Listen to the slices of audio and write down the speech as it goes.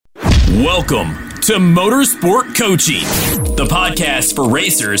Welcome to Motorsport Coaching, the podcast for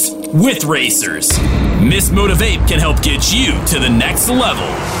racers with racers. Miss Motivate can help get you to the next level.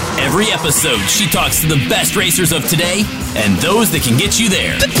 Every episode, she talks to the best racers of today and those that can get you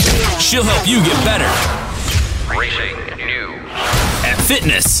there. She'll help you get better. Racing news. At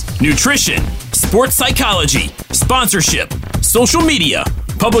fitness, nutrition, sports psychology, sponsorship, social media,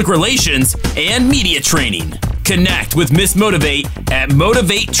 public relations, and media training. Connect with Miss Motivate at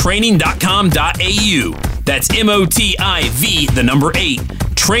motivatetraining.com.au. That's MOTIV,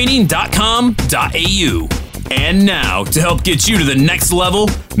 8, training.com.au. And now, to help get you to the next level,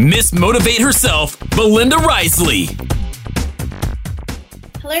 Miss Motivate herself, Belinda Risley.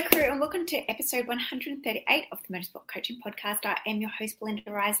 Hello, crew, and welcome to episode 138 of the Motorsport Coaching Podcast. I am your host,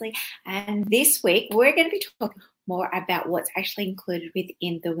 Belinda Risley, and this week we're going to be talking more about what's actually included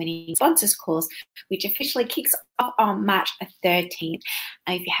within the Winning Sponsors course, which officially kicks off on March 13th.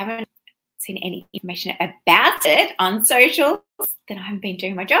 If you haven't seen any information about it on socials, then I haven't been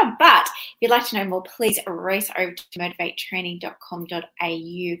doing my job. But if you'd like to know more, please race over to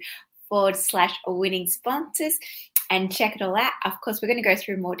motivatetraining.com.au/winning sponsors and check it all out. Of course, we're going to go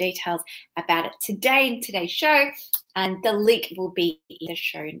through more details about it today in today's show, and the link will be in the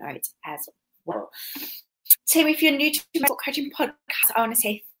show notes as well. Team, if you're new to the Motorsport Coaching Podcast, I want to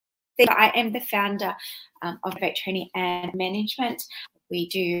say thank you. I am the founder of Motivate Training and Management. We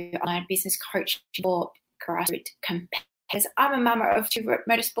do online business coaching for grassroots competitors. I'm a mama of two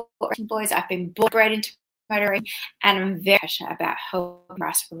motorsport boys. I've been bred into motoring, and I'm very passionate about helping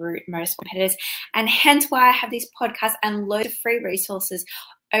grassroots motorsport competitors, and hence why I have these podcasts and loads of free resources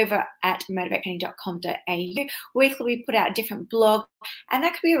over at motivatetraining.com.au. Weekly, we put out a different blog, and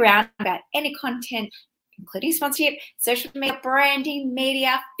that could be around about any content, including sponsorship, social media, branding,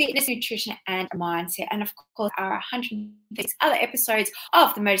 media, fitness, nutrition, and mindset. And of course, our 106 other episodes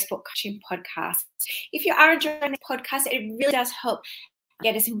of the Motorsport Coaching Podcast. If you are enjoying the podcast, it really does help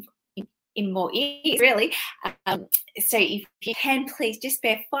get us in more ears, really. So if you can, please just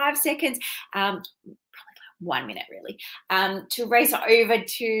spare 5 seconds, probably 1 minute really, to race over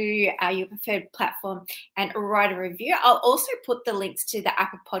to your preferred platform and write a review. I'll also put the links to the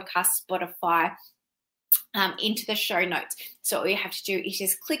Apple Podcast, Spotify, into the show notes. So all you have to do is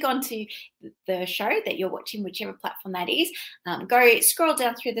just click onto the show that you're watching, whichever platform that is, scroll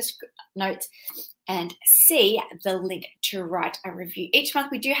down through the notes and see the link to write a review. Each month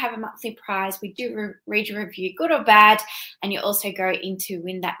we do have a monthly prize. We do read your review, good or bad, and you also go in to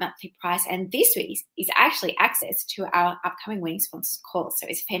win that monthly prize. And this week is actually access to our upcoming Winning Sponsors course. So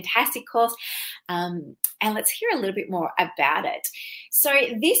it's a fantastic course, and let's hear a little bit more about it. So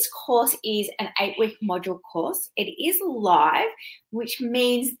this course is an 8-week module course. It is live, which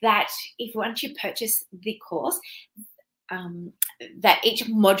means that once you purchase the course, that each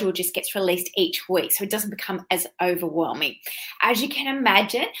module just gets released each week, so it doesn't become as overwhelming. As you can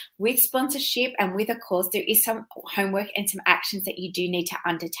imagine, with sponsorship and with a course, there is some homework and some actions that you do need to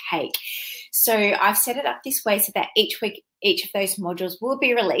undertake. So I've set it up this way so that each week, each of those modules will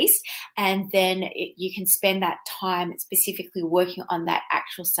be released, and then you can spend that time specifically working on that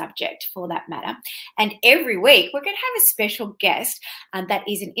actual subject for that matter. And every week, we're going to have a special guest that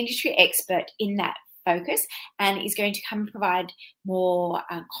is an industry expert in that focus and is going to come and provide more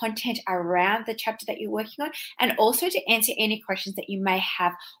content around the chapter that you're working on, and also to answer any questions that you may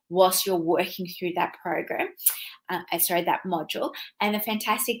have whilst you're working through that program, that module. And the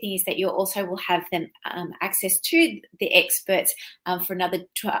fantastic thing is that you also will have them access to the experts for another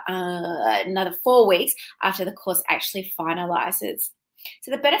 4 weeks after the course actually finalizes.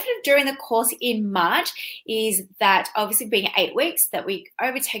 So the benefit of doing the course in March is that, obviously being 8 weeks, that we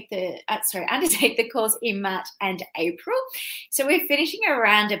undertake the course in March and April. So we're finishing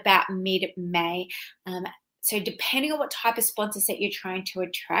around about mid-May. So depending on what type of sponsors that you're trying to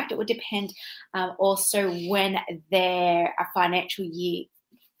attract, it will depend also when their financial year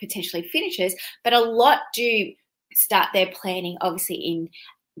potentially finishes. But a lot do start their planning obviously in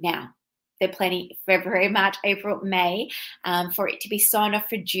now. They're planning February, March, April, May for it to be signed off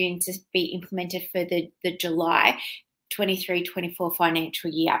for June to be implemented for the July 23-24 financial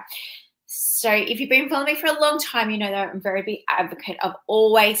year. So if you've been following me for a long time, you know that I'm a very big advocate of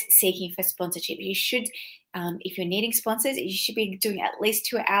always seeking for sponsorship. You should, if you're needing sponsors, you should be doing at least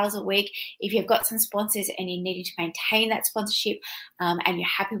 2 hours a week. If you've got some sponsors and you need to maintain that sponsorship and you're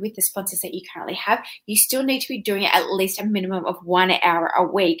happy with the sponsors that you currently have, you still need to be doing at least a minimum of 1 hour a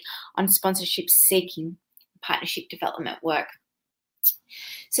week on sponsorship seeking partnership development work.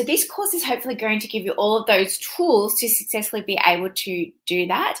 So this course is hopefully going to give you all of those tools to successfully be able to do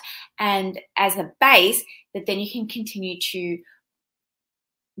that, and as a base that then you can continue to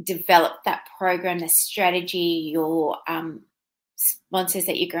develop that program, the strategy, your sponsors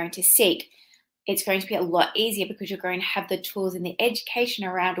that you're going to seek, it's going to be a lot easier because you're going to have the tools and the education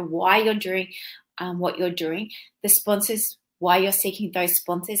around why you're doing what you're doing, the sponsors, why you're seeking those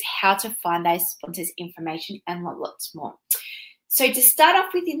sponsors, how to find those sponsors' information, and lots more. So to start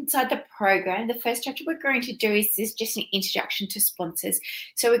off with inside the program, the first chapter we're going to do is just an introduction to sponsors.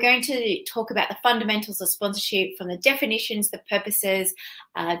 So we're going to talk about the fundamentals of sponsorship, from the definitions, the purposes,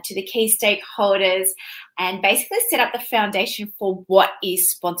 to the key stakeholders, and basically set up the foundation for what is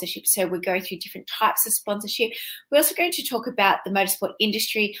sponsorship. So we go through different types of sponsorship. We're also going to talk about the motorsport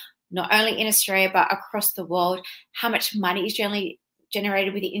industry, not only in Australia but across the world, how much money is generally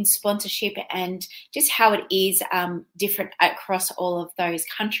generated within sponsorship, and just how it is different across all of those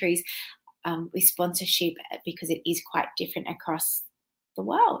countries with sponsorship, because it is quite different across the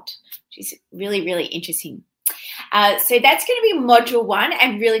world, which is really, really interesting. So that's going to be module 1,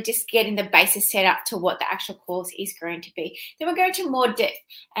 and really just getting the basis set up to what the actual course is going to be. Then we're going to more depth.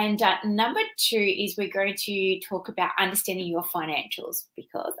 And number 2 is we're going to talk about understanding your financials,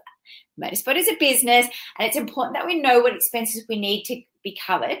 because motorsport is a business and it's important that we know what expenses we need to be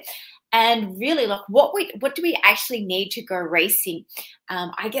covered. And really, like, what do we actually need to go racing?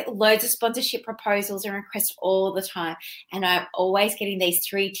 I get loads of sponsorship proposals and requests all the time, and I'm always getting these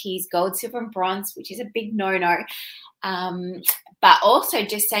 3 tiers: gold, silver, and bronze, which is a big no-no. But also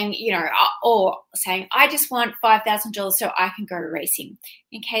just saying, or saying, I just want $5,000 so I can go racing.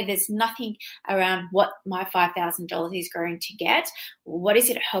 Okay, there's nothing around what my $5,000 is going to get. What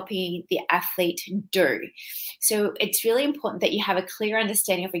is it helping the athlete do? So it's really important that you have a clear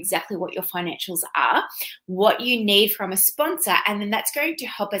understanding of exactly what your financials are, what you need from a sponsor, and then that's going to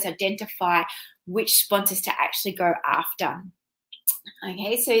help us identify which sponsors to actually go after.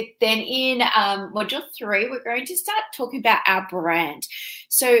 Okay, so then in module 3, we're going to start talking about our brand.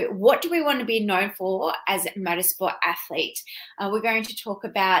 So what do we want to be known for as a motorsport athlete? We're going to talk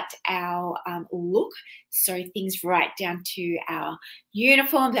about our look, so things right down to our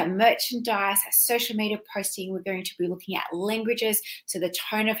uniforms, our merchandise, our social media posting. We're going to be looking at languages, so the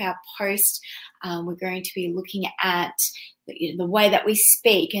tone of our post. We're going to be looking at the way that we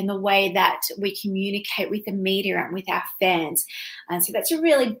speak and the way that we communicate with the media and with our fans. And so that's a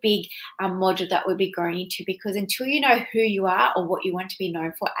really big module that we'll be going into, because until you know who you are or what you want to be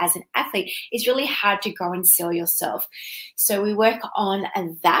known for as an athlete, it's really hard to go and sell yourself. So we work on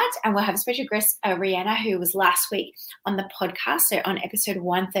that, and we'll have a special guest, Rihanna, who was last week on the podcast, so on episode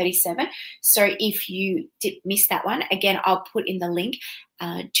 137. So if you did miss that one, again, I'll put in the link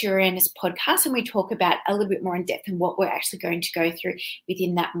to Rihanna's podcast, and we talk about a little bit more in depth and what we're actually going to go through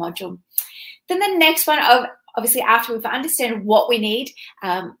within that module. Then the next one, obviously after we've understood what we need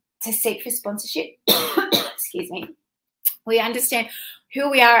to seek for sponsorship, excuse me, we understand who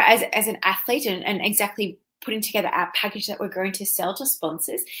we are as an athlete and exactly putting together our package that we're going to sell to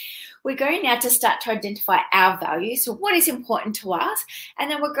sponsors. We're going now to start to identify our values, so what is important to us,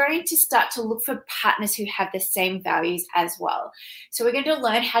 and then we're going to start to look for partners who have the same values as well. So we're going to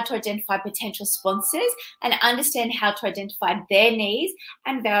learn how to identify potential sponsors and understand how to identify their needs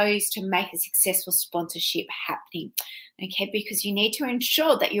and values to make a successful sponsorship happening. Okay, because you need to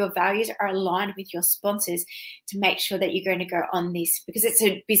ensure that your values are aligned with your sponsors to make sure that you're going to go on this, because it's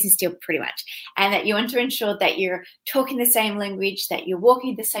a business deal pretty much, and that you want to ensure that you're talking the same language, that you're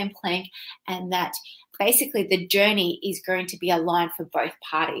walking the same plank, and that basically the journey is going to be aligned for both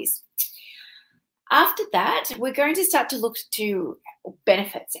parties. After that, we're going to start to look to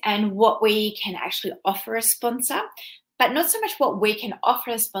benefits and what we can actually offer a sponsor. But not so much what we can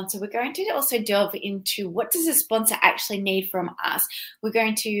offer a sponsor. We're going to also delve into what does a sponsor actually need from us. We're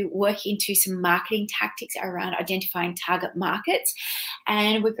going to work into some marketing tactics around identifying target markets,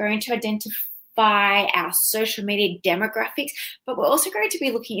 and we're going to identify our social media demographics, but we're also going to be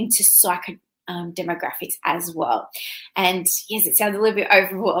looking into demographics as well. And yes, it sounds a little bit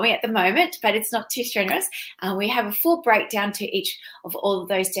overwhelming at the moment, but it's not too strenuous. We have a full breakdown to each of all of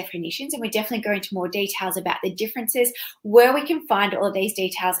those definitions, and we're definitely going into more details about the differences, where we can find all of these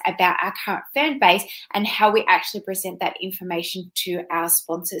details about our current fan base, and how we actually present that information to our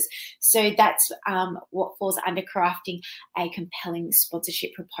sponsors. So that's what falls under crafting a compelling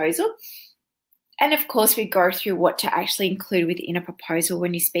sponsorship proposal. And of course, we go through what to actually include within a proposal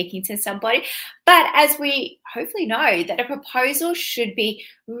when you're speaking to somebody. But as we hopefully know, that a proposal should be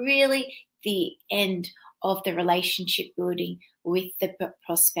really the end of the relationship building with the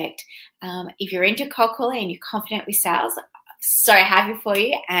prospect. If you're into cold calling and you're confident with sales, so happy for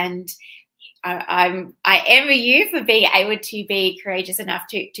you. And I envy you for being able to be courageous enough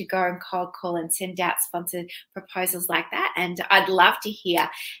to go and cold call and send out sponsored proposals like that. And I'd love to hear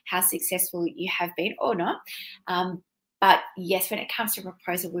how successful you have been or not. But yes, when it comes to a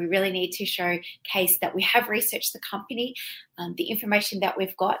proposal, we really need to showcase that we have researched the company, the information that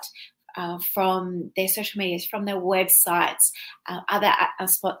we've got from their social medias, from their websites, other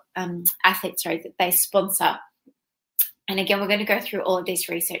athletes that they sponsor. And again, we're going to go through all of this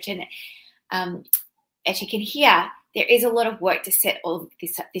research. And as you can hear, there is a lot of work to set all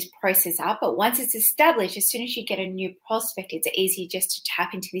this process up. But once it's established, as soon as you get a new prospect, it's easy just to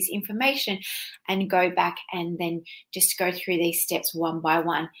tap into this information and go back and then just go through these steps one by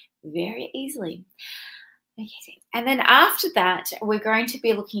one very easily. Okay. And then after that, we're going to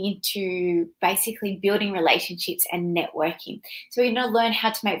be looking into basically building relationships and networking. So we're going to learn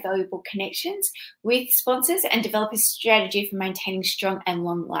how to make valuable connections with sponsors and develop a strategy for maintaining strong and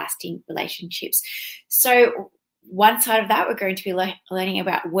long-lasting relationships. So one side of that, we're going to be learning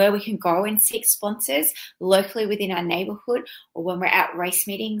about where we can go and seek sponsors locally within our neighborhood or when we're at race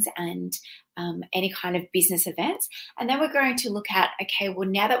meetings and any kind of business events. And then we're going to look at, okay, well,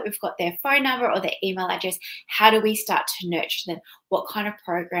 now that we've got their phone number or their email address, how do we start to nurture them? What kind of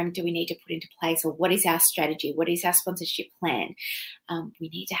program do we need to put into place? Or what is our strategy? What is our sponsorship plan? We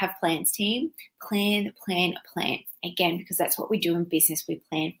need to have plans, team. Plan. Again, because that's what we do in business. We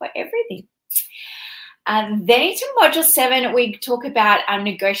plan for everything. Then into Module 7, we talk about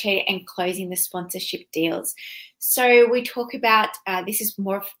negotiating and closing the sponsorship deals. So we talk about, this is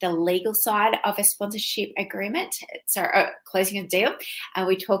more of the legal side of a sponsorship agreement, so closing a deal.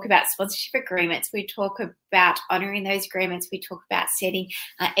 We talk about sponsorship agreements. We talk about honouring those agreements. We talk about setting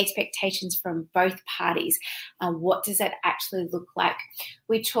expectations from both parties. What does that actually look like?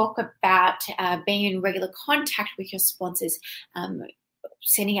 We talk about being in regular contact with your sponsors,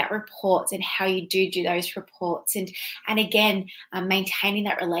 sending out reports and how you do those reports, and again maintaining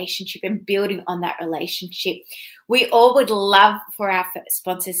that relationship and building on that relationship. We all would love for our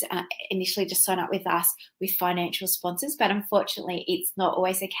sponsors initially to sign up with us with financial sponsors, but unfortunately it's not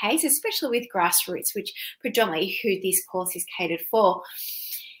always the case, especially with grassroots, which predominantly who this course is catered for.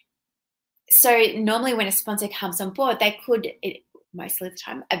 So normally when a sponsor comes on board, they could most of the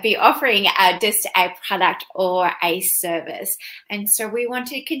time be offering just a product or a service. And so we want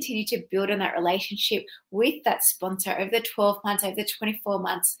to continue to build on that relationship with that sponsor over the 12 months, over the 24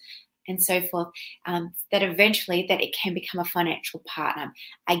 months, and so forth, that eventually that it can become a financial partner.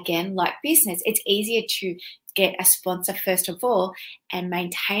 Again, like business, it's easier to get a sponsor first of all and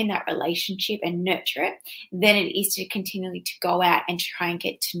maintain that relationship and nurture it than it is to continually to go out and try and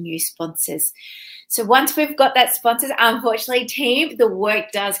get to new sponsors. So once we've got that sponsors, unfortunately, team, the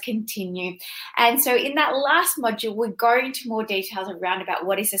work does continue. And so in that last module, we're going into more details around about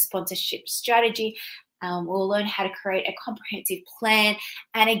what is a sponsorship strategy. We'll learn how to create a comprehensive plan.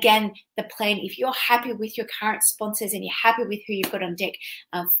 And again, the plan, if you're happy with your current sponsors and you're happy with who you've got on deck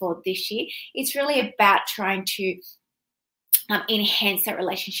for this year, it's really about trying to enhance that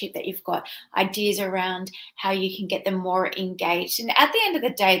relationship that you've got, ideas around how you can get them more engaged. And at the end of the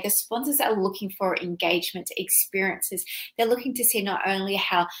day, the sponsors are looking for engagement experiences. They're looking to see not only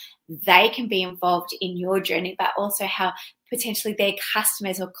how they can be involved in your journey, but also how potentially their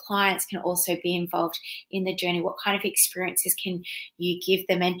customers or clients can also be involved in the journey. What kind of experiences can you give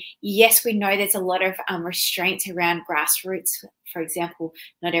them? And yes, we know there's a lot of restraints around grassroots. For example,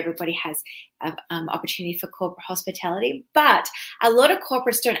 not everybody has opportunity for corporate hospitality, but a lot of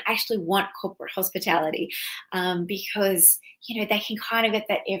corporates don't actually want corporate hospitality because, you know, they can kind of get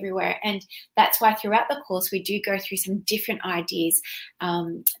that everywhere. And that's why throughout the course, we do go through some different ideas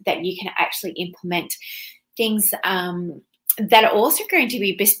that you can actually implement, things that are also going to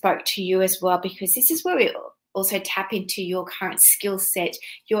be bespoke to you as well, because this is where we also tap into your current skill set,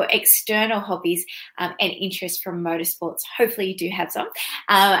 your external hobbies and interests from motorsports. Hopefully you do have some.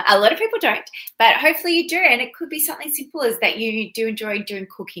 A lot of people don't, but hopefully you do. And it could be something simple as that you do enjoy doing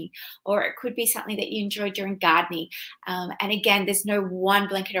cooking, or it could be something that you enjoy doing gardening. And again, there's no one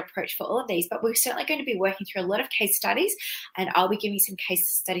blanket approach for all of these, but we're certainly going to be working through a lot of case studies, and I'll be giving some case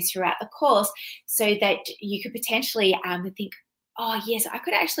studies throughout the course so that you could potentially think, oh, yes, I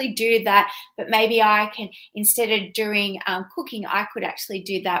could actually do that, but maybe I can, instead of doing cooking, I could actually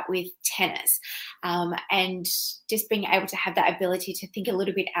do that with tennis. And just being able to have that ability to think a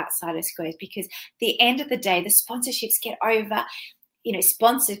little bit outside of squares, because at the end of the day, the sponsorships get over,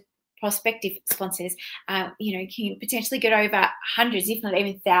 prospective sponsors, can potentially get over hundreds, if not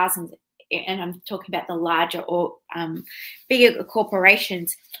even thousands. And I'm talking about the larger or bigger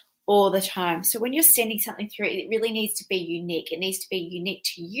corporations all the time. So when you're sending something through, it really needs to be unique. It needs to be unique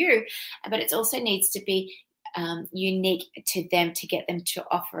to you, but it also needs to be unique to them to get them to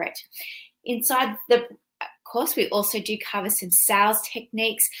offer it. Inside the course, we also do cover some sales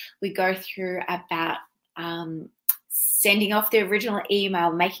techniques. We go through about sending off the original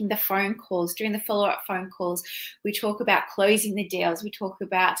email, making the phone calls, doing the follow-up phone calls. We talk about closing the deals. We talk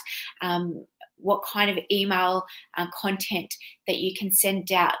about what kind of email content that you can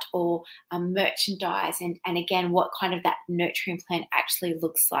send out, or merchandise, and again, what kind of that nurturing plan actually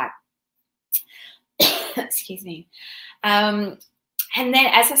looks like. Excuse me. And then,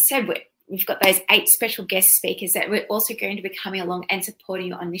 as I said, we've got those 8 special guest speakers that we're also going to be coming along and supporting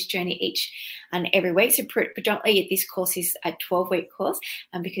you on this journey each and every week. So predominantly this course is a 12-week course,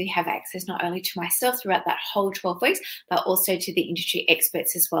 because you have access not only to myself throughout that whole 12 weeks, but also to the industry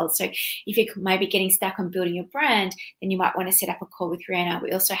experts as well. So if you're maybe getting stuck on building your brand, then you might want to set up a call with Rihanna.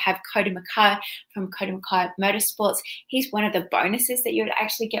 We also have Cody Mackay from Cody Mackay Motorsports. He's one of the bonuses that you would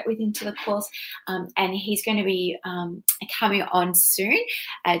actually get within to the course, and he's going to be coming on soon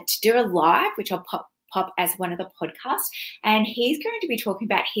to do a live, which I'll pop as one of the podcasts, and he's going to be talking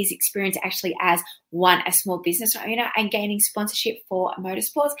about his experience actually as a small business owner and gaining sponsorship for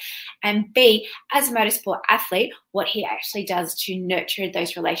motorsports, and B, as a motorsport athlete, what he actually does to nurture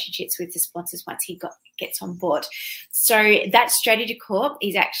those relationships with the sponsors once he gets on board. So that strategy call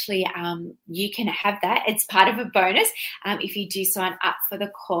is actually, you can have that. It's part of a bonus if you do sign up for the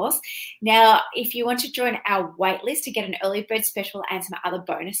course. Now, if you want to join our waitlist to get an early bird special and some other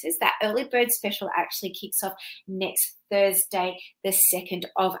bonuses, that early bird special actually kicks off next Thursday, the 2nd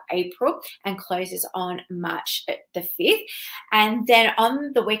of April, and closes on March the 5th. And then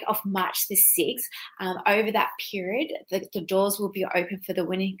on the week of March the 6th, over that period, the doors will be open for the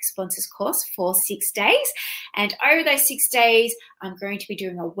Winning Sponsors course for 6 days. And over those 6 days, I'm going to be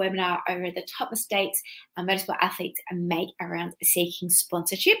doing a webinar over the top mistakes motorsport athletes make around seeking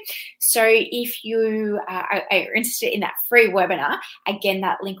sponsorship. So if you are interested in that free webinar, again,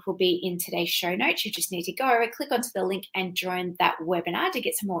 that link will be in today's show notes. You just need to go over, click onto the link and join that webinar to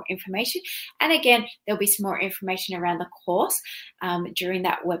get some more information. And again, there'll be some more information around the course during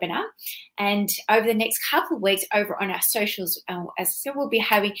that webinar. And over the next couple of weeks over on our socials, as I said, we'll be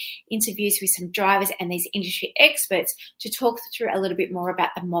having interviews with some drivers and these industry experts to talk through a little bit more about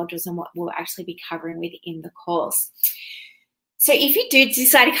the modules and what we'll actually be covering within the course. So if you do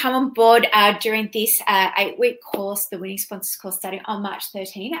decide to come on board during this 8-week course, the Winning Sponsors course starting on March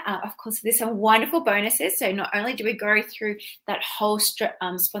 13, of course, there's some wonderful bonuses. So not only do we go through that whole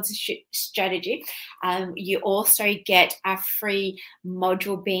sponsorship strategy, you also get a free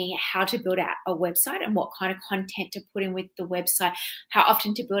module being how to build out a website and what kind of content to put in with the website, how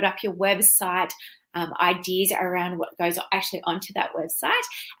often to build up your website, ideas around what goes actually onto that website.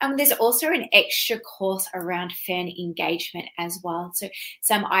 And there's also an extra course around fan engagement as well. So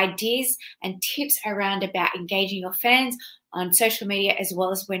some ideas and tips around about engaging your fans on social media, as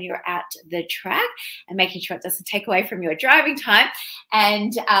well as when you're at the track, and making sure it doesn't take away from your driving time,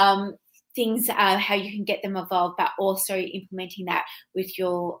 and things how you can get them involved, but also implementing that with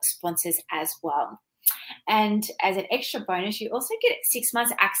your sponsors as well. And as an extra bonus, you also get 6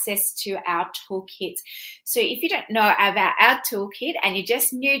 months access to our toolkits. So if you don't know about our toolkit and you're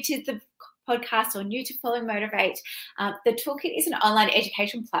just new to the podcast or new to Follow Motivate, the toolkit is an online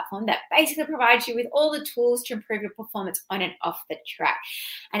education platform that basically provides you with all the tools to improve your performance on and off the track.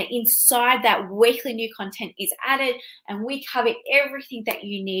 And inside that, weekly new content is added, and we cover everything that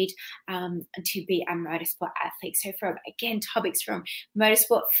you need to be a motorsport athlete. So from, again, topics from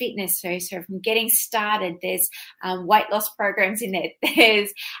motorsport fitness, so from getting started, there's weight loss programs in there,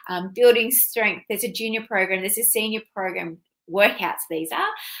 there's building strength, there's a junior program, there's a senior program, workouts these are,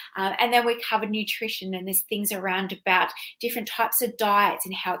 and then we cover nutrition, and there's things around about different types of diets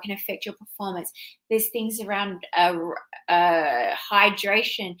and how it can affect your performance. There's things around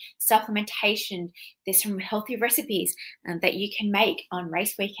hydration, supplementation. There's some healthy recipes that you can make on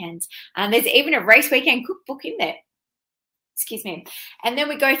race weekends. There's even a race weekend cookbook in there. Excuse me. And then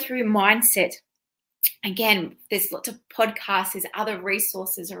we go through mindset. Again, there's lots of podcasts, there's other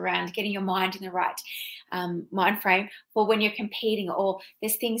resources around getting your mind in the right mind frame for when you're competing, or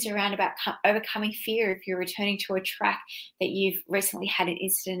there's things around about overcoming fear if you're returning to a track that you've recently had an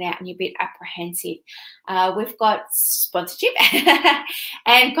incident at and you're a bit apprehensive. We've got sponsorship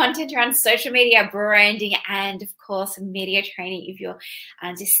and content around social media, branding, and of course media training. If you're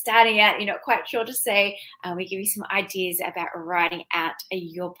just starting out, you're not quite sure to say, we give you some ideas about writing out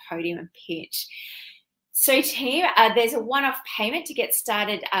your podium pitch. So team, there's a one-off payment to get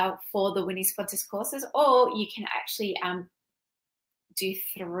started for the Winning Sponsors courses, or you can actually do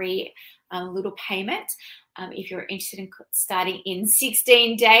 3 little payments. If you're interested in starting in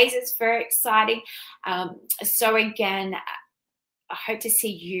 16 days, it's very exciting. So again, I hope to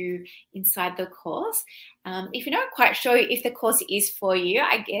see you inside the course. If you're not quite sure if the course is for you,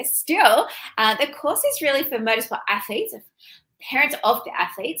 I guess still, the course is really for motorsport athletes, parents of the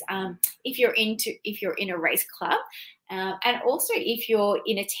athletes, if you're in a race club, and also if you're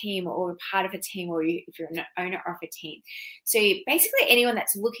in a team or part of a team, or if you're an owner of a team. So basically anyone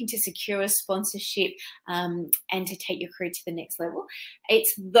that's looking to secure a sponsorship and to take your career to the next level.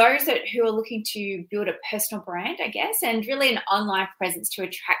 It's those who are looking to build a personal brand, I guess, and really an online presence to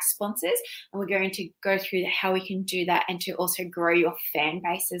attract sponsors. And we're going to go through how we can do that and to also grow your fan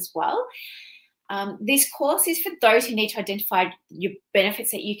base as well. This course is for those who need to identify your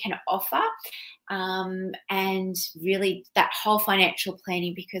benefits that you can offer, and really that whole financial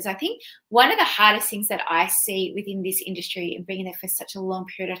planning, because I think one of the hardest things that I see within this industry and being there for such a long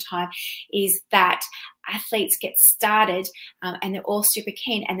period of time is that athletes get started and they're all super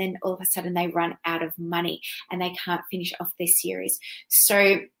keen, and then all of a sudden they run out of money and they can't finish off their series.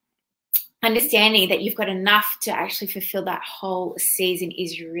 So understanding that you've got enough to actually fulfill that whole season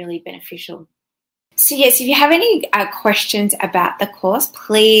is really beneficial. So yes, if you have any questions about the course,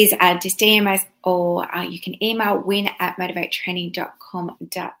 please just DM us, or you can email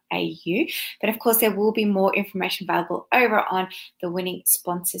win@motivatetraining.com.au. But of course, there will be more information available over on the Winning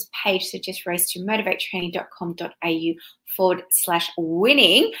Sponsors page. So just race to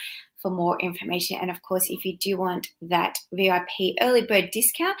motivatetraining.com.au/winning for more information. And of course, if you do want that VIP early bird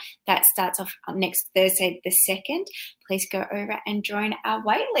discount that starts off next Thursday the 2nd, please go over and join our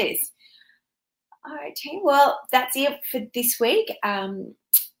waitlist. Okay, well, that's it for this week. I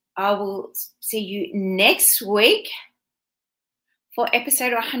will see you next week for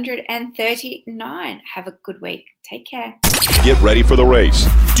episode 139. Have a good week. Take care. Get ready for the race.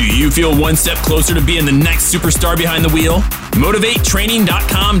 Do you feel one step closer to being the next superstar behind the wheel?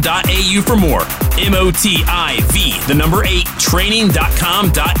 MotivateTraining.com.au for more. MOTIV,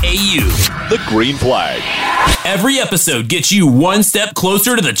 8training.com.au. The green flag. Every episode gets you one step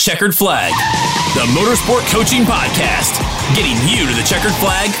closer to the checkered flag. The Motorsport Coaching Podcast, getting you to the checkered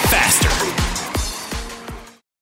flag faster.